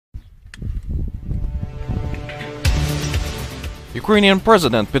Ukrainian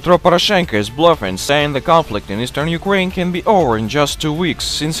President Petro Poroshenko is bluffing, saying the conflict in eastern Ukraine can be over in just 2 weeks,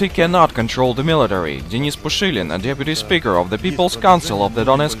 since he cannot control the military. Denis Pushilin, a deputy speaker of the People's Council of the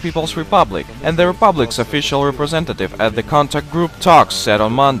Donetsk People's Republic and the Republic's official representative at the contact group talks, said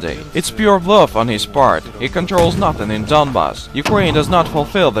on Monday. It's pure bluff on his part. He controls nothing in Donbas. Ukraine does not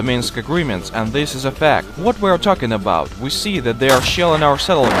fulfill the Minsk agreements, and this is a fact. What we're talking about, we see that they are shelling our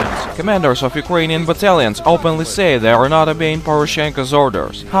settlements. Commanders of Ukrainian battalions openly say they are not obeying Poroshenko's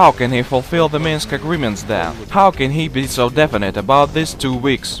orders. How can he fulfill the Minsk agreements then? How can he be so definite about this 2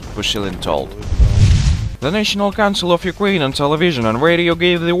 weeks? Pushilin told. The National Council of Ukrainian Television and Radio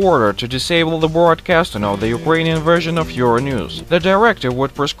gave the order to disable the broadcasting of the Ukrainian version of Euronews. The directive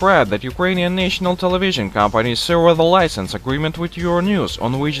would prescribe that Ukrainian national television companies sever the license agreement with Euronews,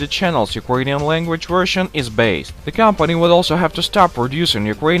 on which the channel's Ukrainian language version is based. The company would also have to stop producing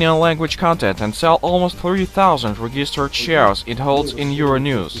Ukrainian language content and sell almost 3,000 registered shares it holds in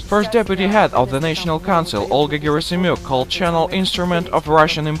Euronews. First deputy head of the National Council, Olga Gerasimuk, called channel instrument of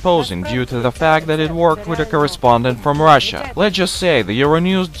Russian imposing due to the fact that it worked with a correspondent from Russia. Let's just say the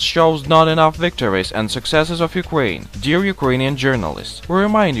Euronews shows not enough victories and successes of Ukraine. Dear Ukrainian journalists, we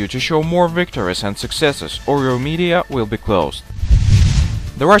remind you to show more victories and successes, or your media will be closed.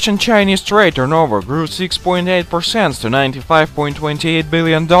 The Russian-Chinese trade turnover grew 6.8% to $95.28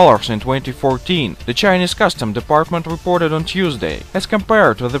 billion in 2014, the Chinese Customs Department reported on Tuesday. As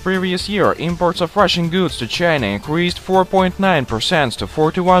compared to the previous year, imports of Russian goods to China increased 4.9% to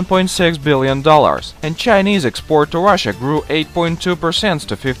 $41.6 billion, and Chinese export to Russia grew 8.2%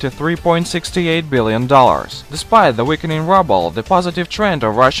 to $53.68 billion. Despite the weakening ruble, the positive trend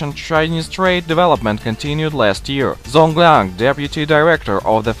of Russian-Chinese trade development continued last year. Zhong Liang, deputy director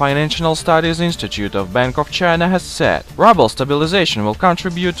of the Financial Studies Institute of Bank of China, has said, ruble stabilization will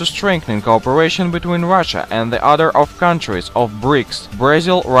contribute to strengthening cooperation between Russia and the other of countries of BRICS,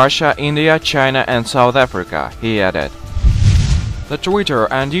 Brazil, Russia, India, China and South Africa, he added. The Twitter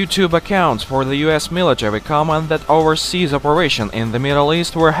and YouTube accounts for the US military command that oversees operations in the Middle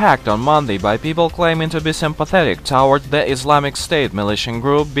East were hacked on Monday by people claiming to be sympathetic towards the Islamic State militia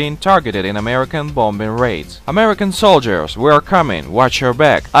group being targeted in American bombing raids. American soldiers, we are coming, watch your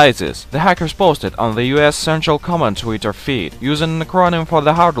back, ISIS, the hackers posted on the US Central Command Twitter feed, using an acronym for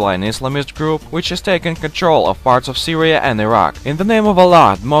the hardline Islamist group which has taken control of parts of Syria and Iraq. In the name of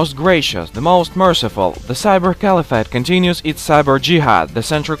Allah, the most gracious, the most merciful, the Cyber Caliphate continues its cyber jihad, the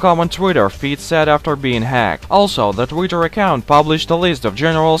Central Command Twitter feed said after being hacked. Also, the Twitter account published a list of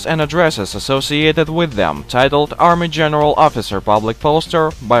generals and addresses associated with them, titled Army General Officer Public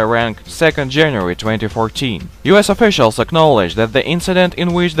Poster by rank 2nd January 2014. US officials acknowledged that the incident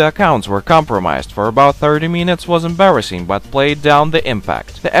in which the accounts were compromised for about 30 minutes was embarrassing but played down the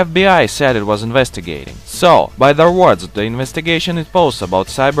impact. The FBI said it was investigating. So, by their words, the investigation it posts about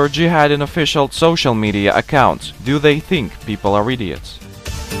cyber jihad in official social media accounts. Do they think people are idiots?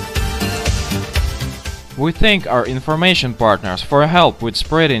 We thank our information partners for help with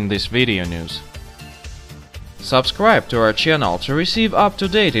spreading this video news. Subscribe to our channel to receive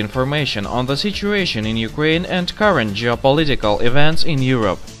up-to-date information on the situation in Ukraine and current geopolitical events in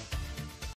Europe.